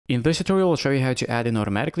In this tutorial, I'll show you how to add an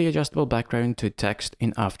automatically adjustable background to text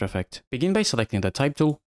in After Effects. Begin by selecting the type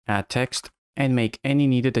tool, add text, and make any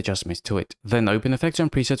needed adjustments to it. Then open Effects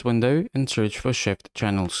and Presets window and search for Shift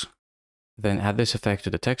Channels. Then add this effect to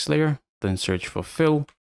the text layer, then search for Fill,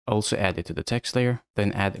 also add it to the text layer,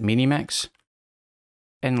 then add Minimax,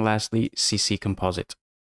 and lastly CC Composite.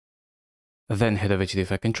 Then head over to the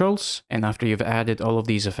effect controls, and after you've added all of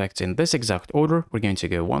these effects in this exact order, we're going to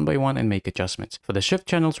go one by one and make adjustments. For the shift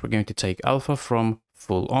channels, we're going to take alpha from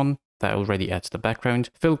full on. That already adds the background.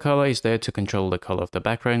 Fill color is there to control the color of the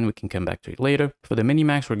background. We can come back to it later. For the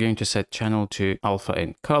minimax, we're going to set channel to alpha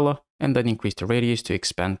in color, and then increase the radius to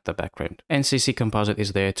expand the background. And CC Composite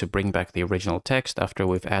is there to bring back the original text after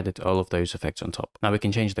we've added all of those effects on top. Now we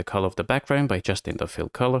can change the color of the background by adjusting the fill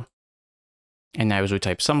color. And now as we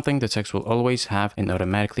type something, the text will always have an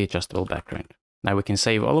automatically adjustable background. Now we can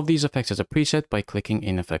save all of these effects as a preset by clicking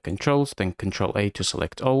in Effect Controls, then Ctrl A to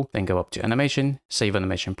select all, then go up to Animation, save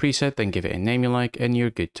Animation Preset, then give it a name you like, and you're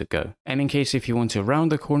good to go. And in case if you want to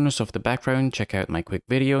round the corners of the background, check out my quick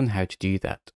video on how to do that.